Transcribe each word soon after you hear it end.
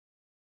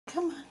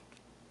Come on.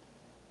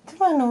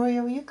 Come on,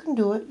 Oreo. You can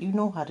do it. You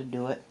know how to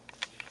do it.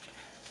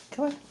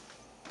 Come on.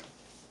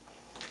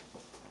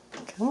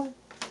 Come on.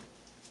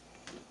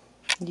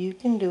 You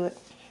can do it.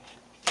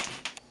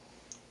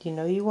 You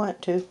know you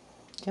want to.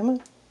 Come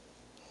on.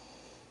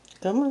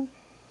 Come on.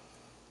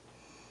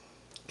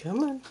 Come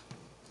on.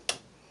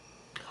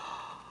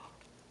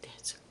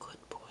 That's a good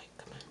boy.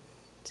 Come on.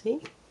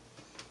 See?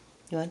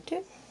 You want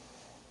to?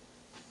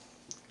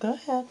 Go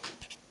ahead.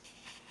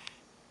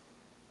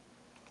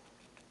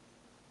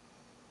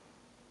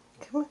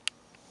 Come on.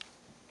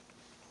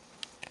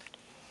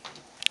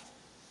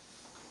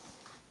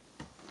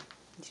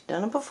 You've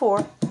done it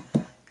before.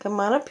 Come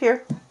on up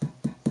here.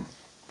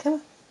 Come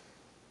on.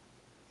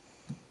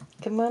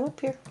 Come on up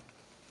here.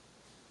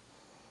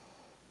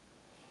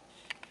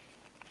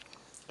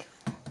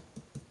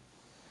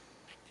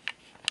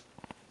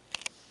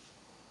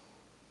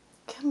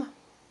 Come on.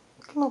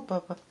 Come on,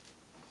 Bubba.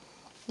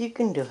 You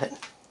can do it.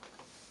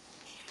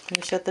 Let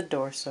me shut the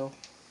door so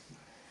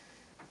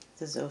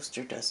the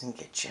Zoster doesn't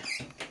get you.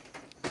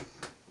 Okay.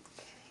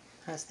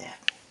 How's that?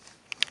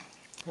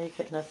 Now you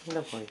got nothing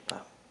to worry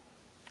about.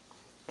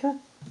 Come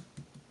on.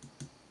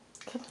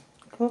 Come on.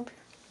 Come up here.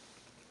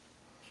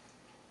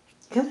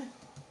 Come on.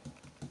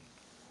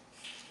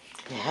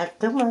 Yeah,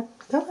 come on.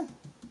 Come on.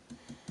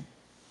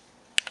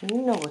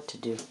 You know what to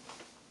do.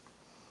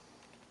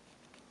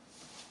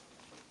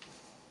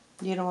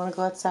 You don't want to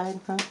go outside,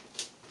 huh?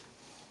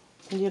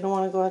 You don't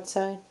want to go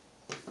outside?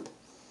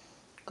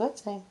 Go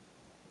outside.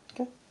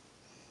 Go.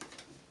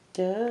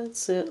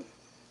 That's it.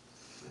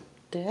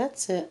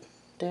 That's it.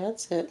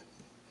 That's it.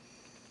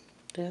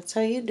 That's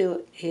how you do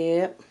it.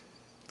 Yep.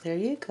 There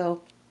you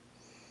go.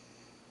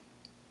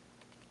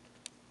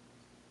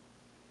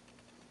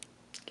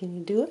 Can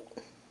you do it?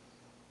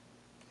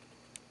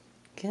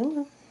 Come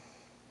on.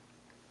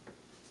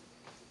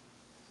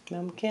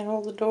 Mama can't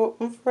hold the door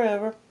open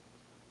forever.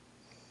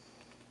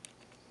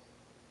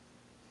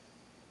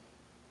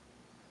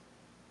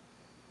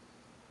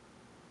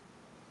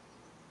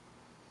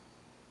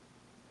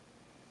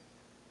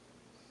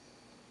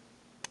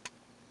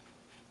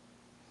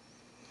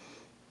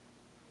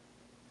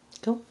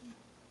 Go.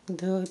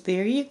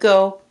 There you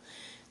go.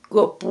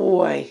 Good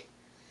boy.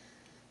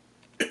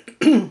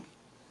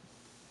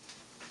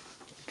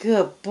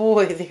 Good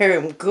boy. There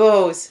it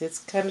goes. It's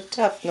kind of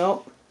tough.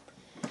 Nope.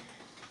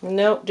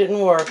 Nope. Didn't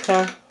work,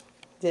 huh?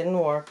 Didn't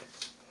work.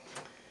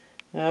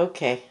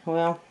 Okay.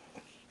 Well,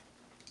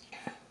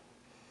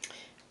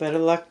 better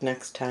luck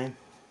next time.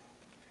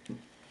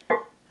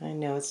 I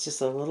know it's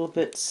just a little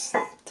bit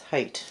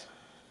tight.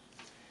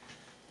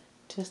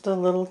 Just a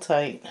little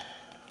tight.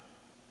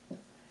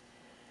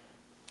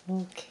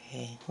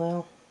 Okay,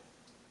 well,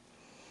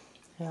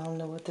 I don't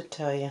know what to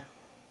tell you.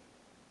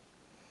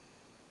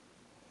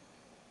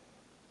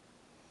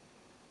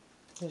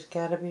 There's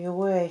got to be a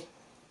way.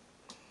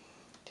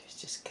 There's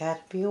just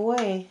got to be a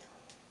way.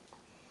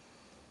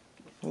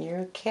 You're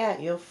a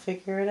cat. You'll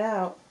figure it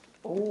out.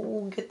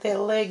 Oh, get that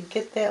leg.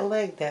 Get that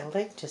leg. That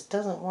leg just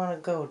doesn't want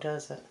to go,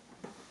 does it?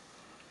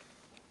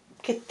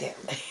 Get that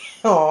leg.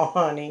 Oh,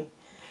 honey.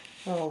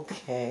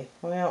 Okay.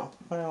 Well,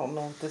 I don't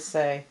know what to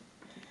say.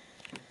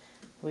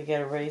 We got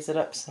to raise it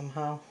up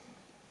somehow.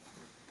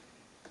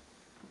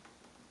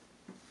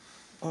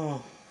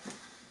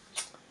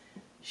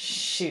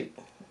 Shoot.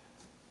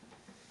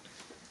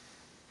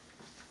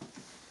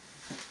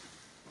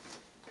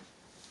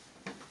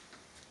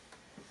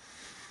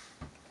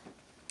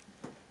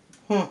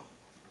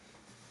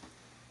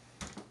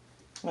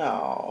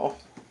 Oh.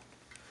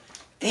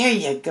 There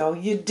you go.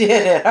 You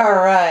did it. All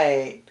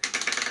right.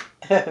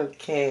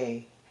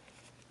 Okay.